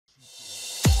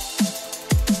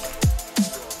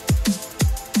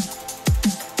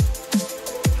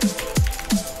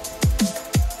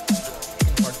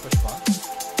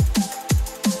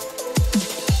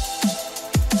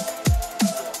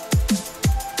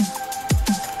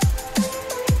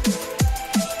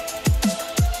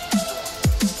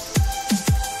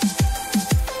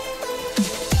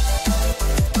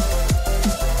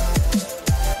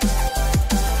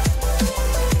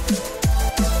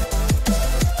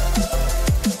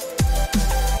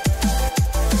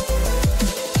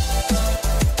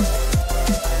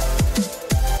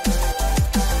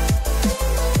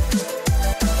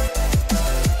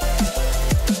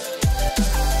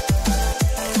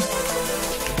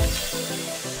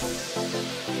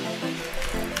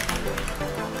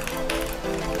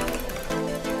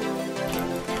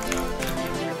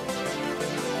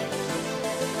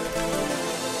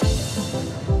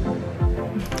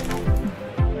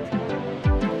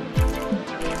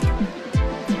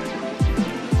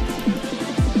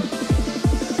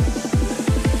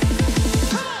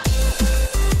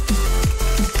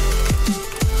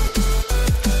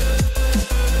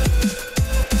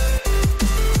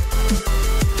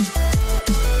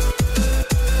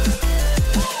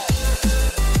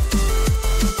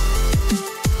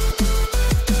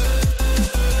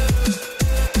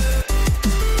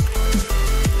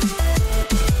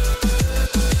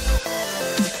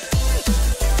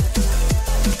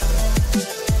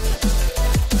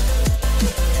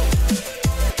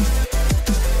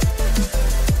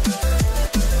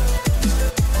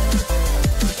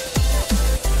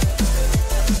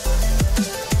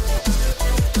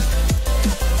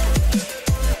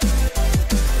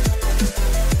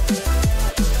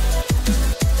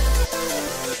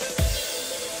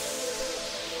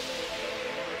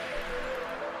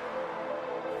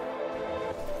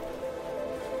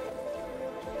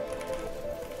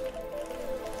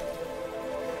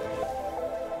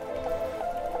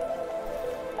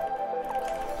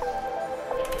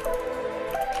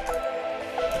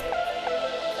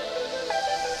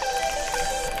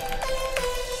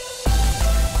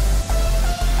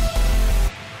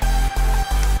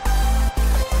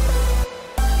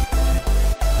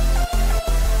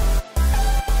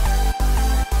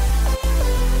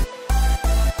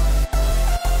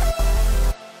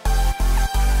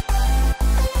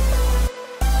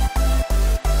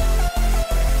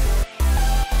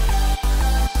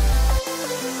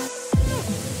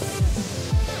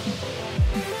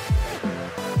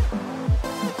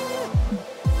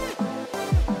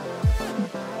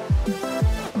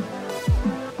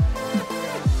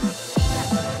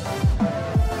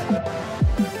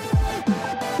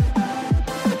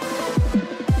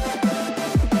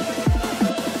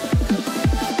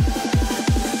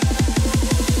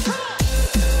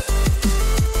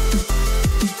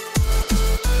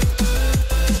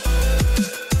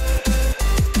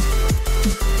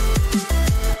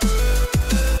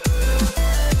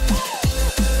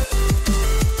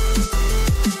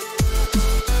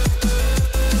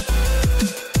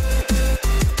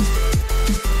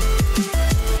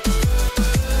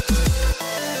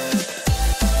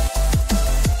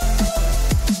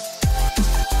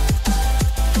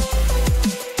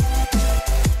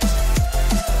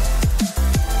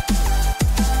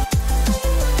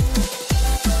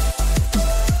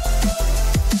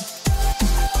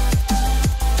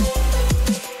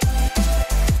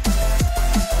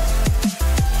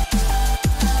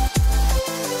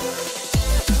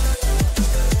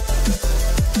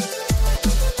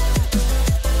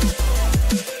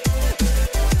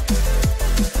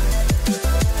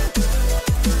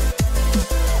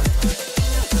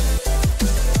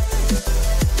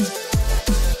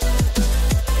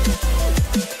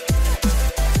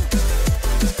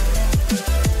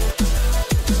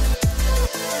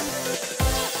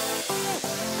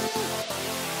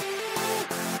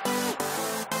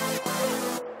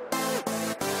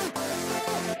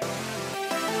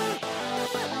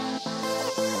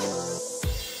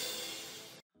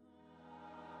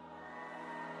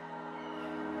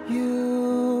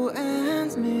You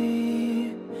and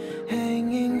me,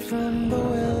 hanging from the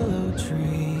willow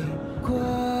tree,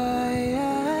 quietly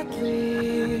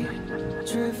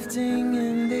drifting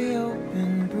in the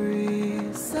open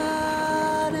breeze.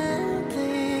 Suddenly,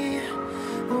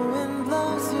 the wind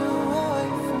blows you away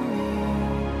from me.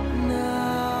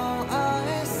 Now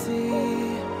I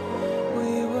see we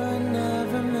were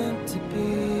never meant to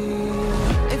be.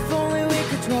 If only we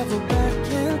could travel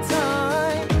back in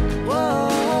time.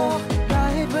 Whoa,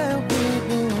 right where we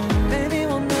belong. Maybe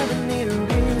we'll never need a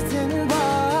reason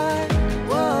why.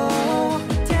 Whoa,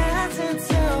 dancing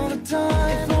till the dawn.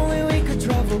 If only we could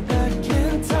travel back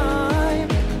in time.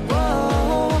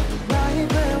 Whoa, right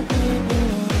where we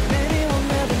belong. Maybe we'll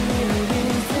never need a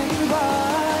reason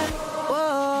why.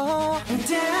 Whoa,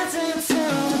 dancing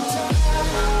till the dawn.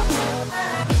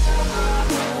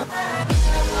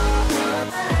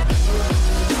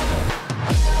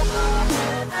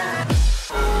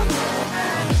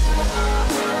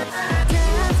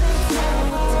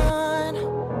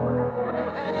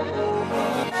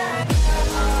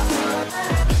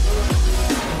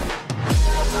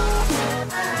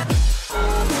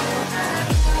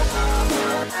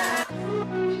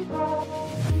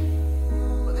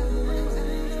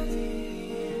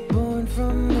 Born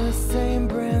from the same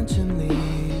branch and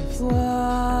leaves,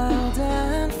 wild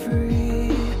and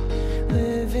free,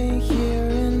 living here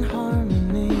in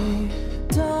harmony.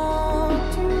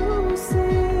 Don't you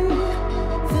see,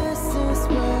 this is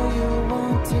where you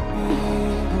want to be.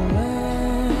 But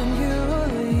when you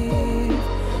leave,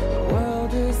 the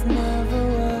world is never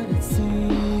what it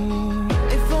seems.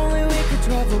 If only we could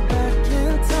travel back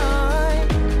in time.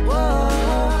 Whoa,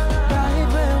 right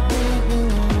where we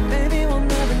belong. Maybe we'll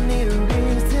never need a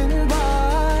reason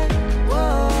why.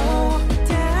 Whoa,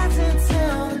 dancing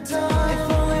till the dawn. If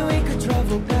only we could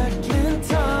travel back in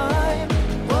time.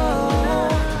 Whoa,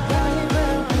 right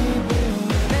where we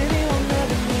belong. Maybe we'll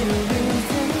never need a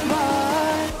reason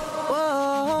why.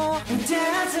 Whoa,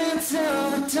 dancing till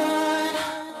the dawn.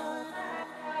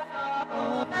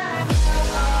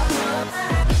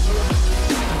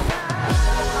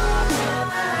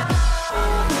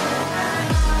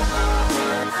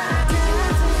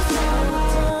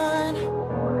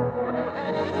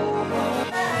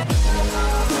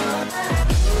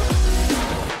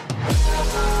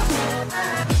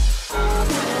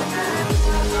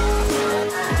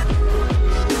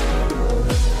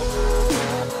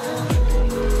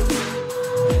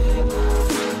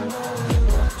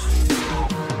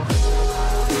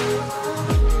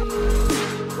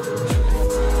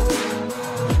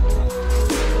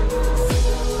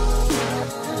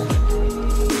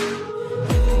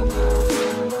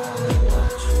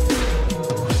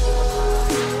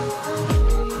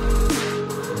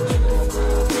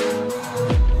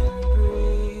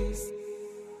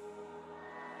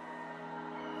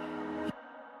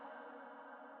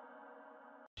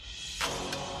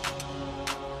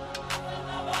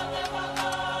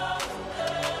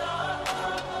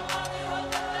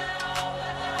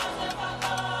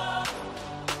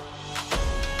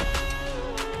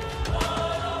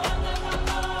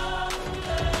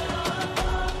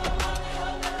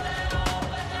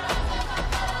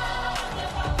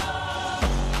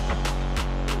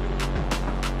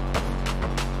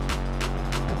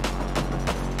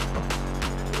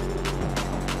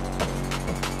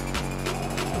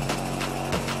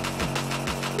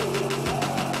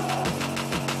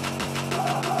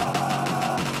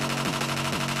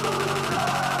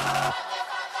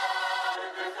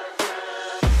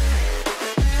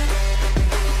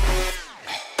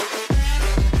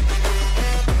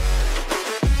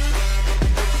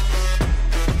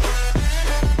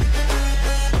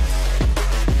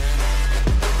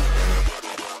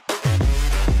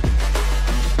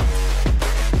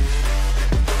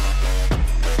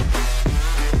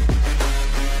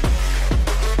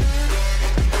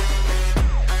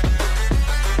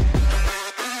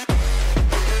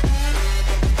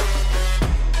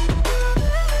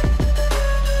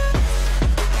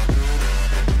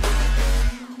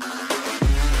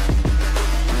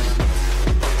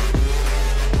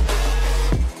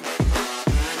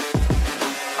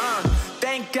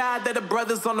 That the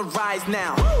brothers on the rise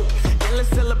now. Endless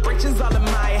celebrations all in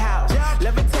my house.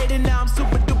 Levitating now, I'm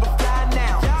super duper fly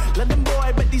now. London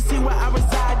boy, but DC where I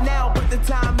reside now. Put the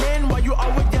time in while you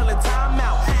always yelling time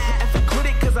out. And for quit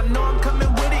it, cause I know I'm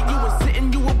coming with it. You were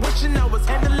sitting, you were wishing I was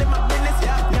handling my business.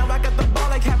 Now I got the ball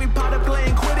like Harry Potter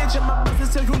playing Quidditch. And my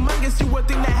business so humongous, you would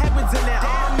think that happens in it.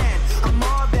 Oh man, I'm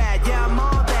all that, yeah, I'm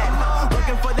all that.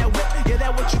 Looking for that whip, yeah,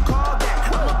 that what you call that.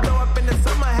 I'ma blow up in the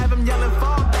summer, have him yelling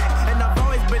fall back. And I've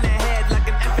always been ahead like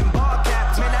an effing ball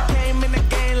cap. Man, I came in the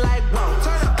game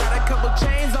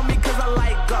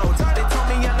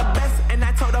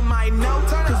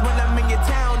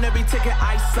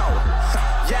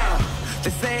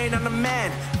man,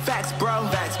 facts, bro.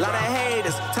 Facts, lot of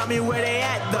haters, tell me where they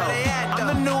at, though. I'm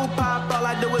the new pop, all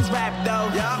I do is rap, though.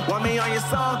 Yeah. Want me on your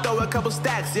song, throw a couple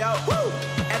stacks, yo. Woo.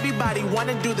 Everybody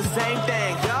wanna do the same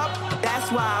thing, yup. That's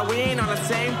why we ain't on the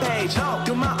same page. No.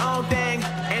 Do my own thing,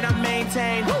 and I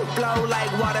maintain. Woo. Flow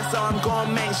like water, so I'm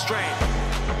going mainstream.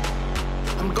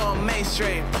 I'm going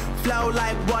mainstream. Flow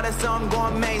like water, so I'm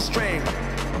going mainstream.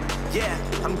 Yeah,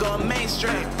 I'm going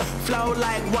mainstream. Flow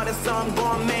like water, so I'm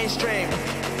going mainstream.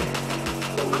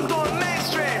 I'm going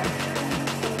mainstream.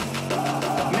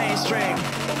 Mainstream.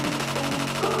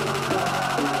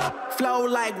 Flow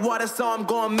like water, so I'm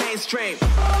going mainstream.